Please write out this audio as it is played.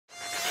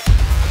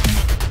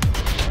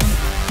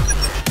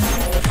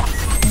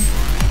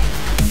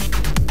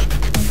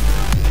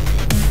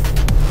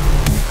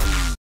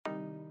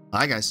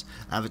Hi guys,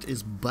 Avit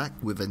is back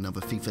with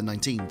another FIFA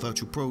 19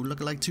 Virtual Pro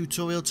Lookalike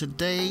tutorial.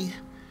 Today,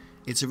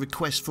 it's a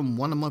request from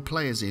one of my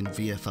players in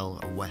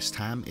VFL West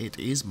Ham. It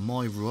is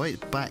my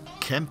right back,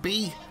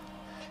 Kempy.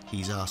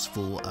 He's asked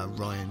for a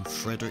Ryan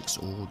Fredericks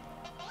or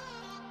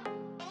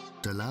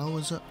Delau,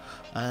 is it?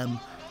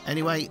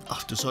 Anyway,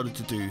 I've decided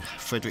to do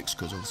Fredericks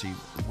because obviously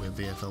we're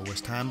VFL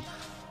West Ham.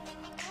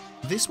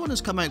 This one has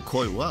come out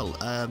quite well.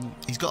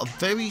 He's got a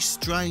very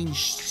strange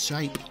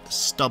shaped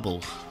stubble,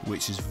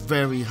 which is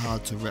very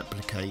hard to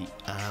replicate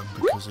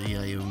because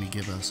EA only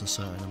give us a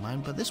certain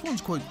amount. But this one's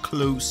quite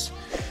close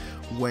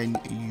when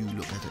you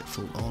look at it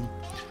full on.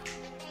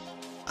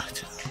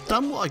 I've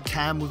done what I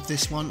can with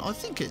this one. I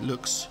think it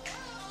looks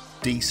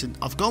decent.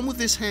 I've gone with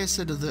this hair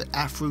instead of the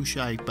afro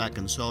shave back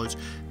and sides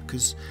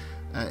because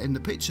in the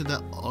picture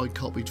that I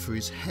copied for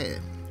his hair,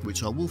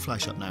 which I will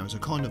flash up now as a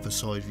kind of a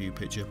side view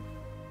picture,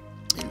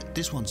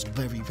 this one's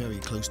very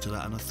close to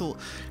that, and I thought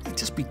it'd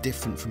just be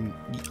different from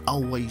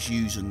always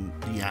using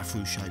the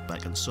afro shape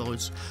back and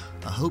sides.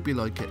 I hope you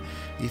like it.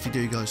 If you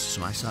do, guys,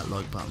 smash that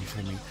like button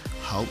for me.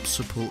 Help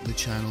support the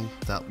channel.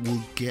 That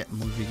will get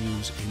my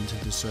videos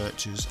into the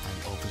searches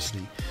and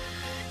obviously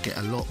get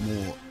a lot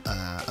more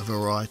a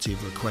variety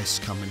of requests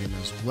coming in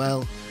as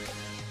well.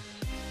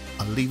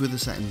 I'll leave with the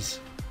settings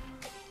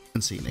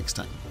and see you next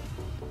time.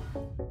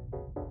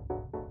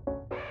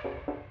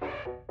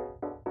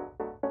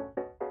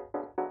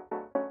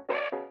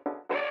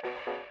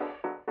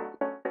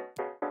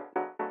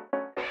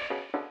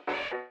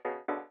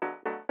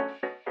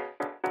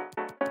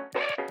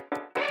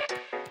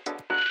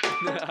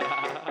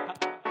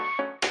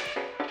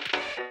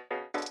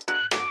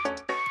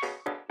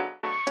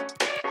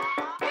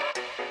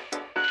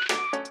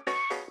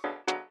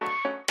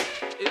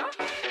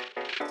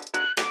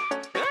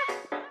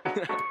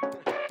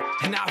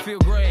 And I feel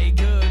great,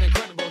 good,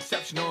 incredible,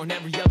 exceptional, and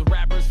every other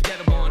rapper's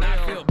forgettable. And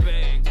I feel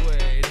big,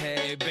 wait,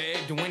 hey, babe,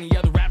 do any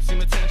other raps seem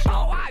intentional?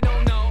 Oh, I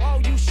don't know, oh,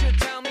 you should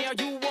tell me, are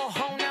you a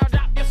hoe now?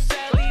 Drop your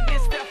celly,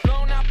 this that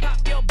flow, now pop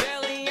your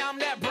belly. I'm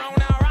that bro,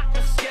 now rock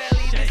the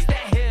skelly. This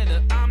that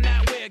hitter, I'm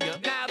that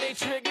wigger. Now they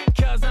trigger,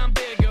 cause I'm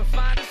bigger.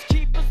 Finders,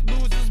 keepers,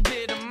 losers,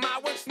 bitter. My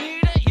work's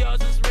neater,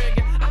 yours is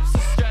rigor. I'm so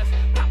stressed,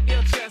 pop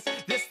your chest.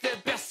 This the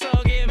best, so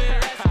give it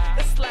rest.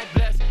 It's like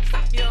blessed,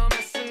 stop your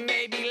messing,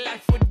 maybe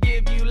life would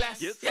give you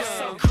less. Yes, it's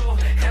so cool,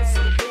 and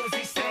so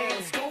boozy, stay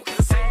in school, cause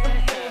it's ain't no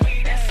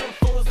movie. There's some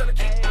fools that'll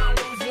keep on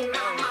losing.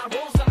 Now my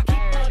rules, I'll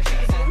keep on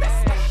choosing.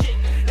 That's my shit,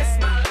 that's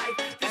my life,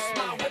 this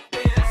my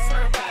whipping, that's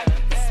my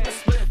vibe, this my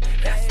split,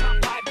 that's my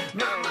pipe.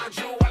 Now my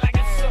jewel, I like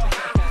it so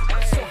high.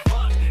 I'm so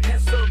fucked,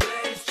 and so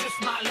blazed, just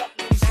my luck,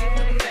 you seem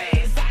to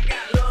amaze. I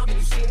got love, and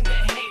you seem to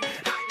hate.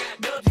 I got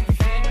good, you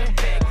feeling the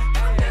big.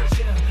 Calm down,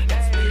 chill,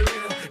 let's be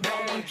real. No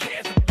one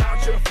cares about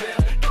your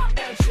feels. Calm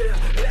down, chill,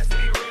 let's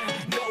be real.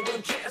 No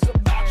one cares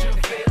about your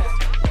feels.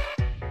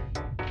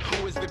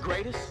 Who is the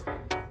greatest?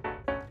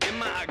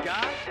 Am I a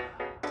god?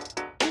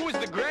 Who is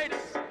the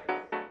greatest?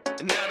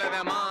 Now that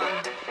I'm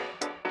on,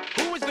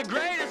 who is the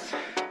greatest?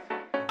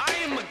 I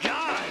am a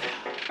god.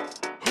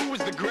 Who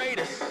is the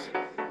greatest?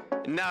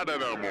 Now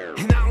that I'm on.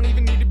 And I don't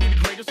even need to be the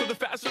greatest or the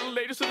fastest or the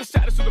latest or the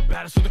saddest or the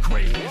baddest or the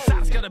craziest.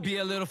 It's gotta be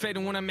a little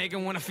faded when I make it,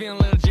 when I feel a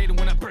little jaded,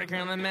 when I break her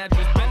on the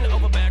mattress, bend it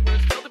over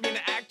backwards, feel to be an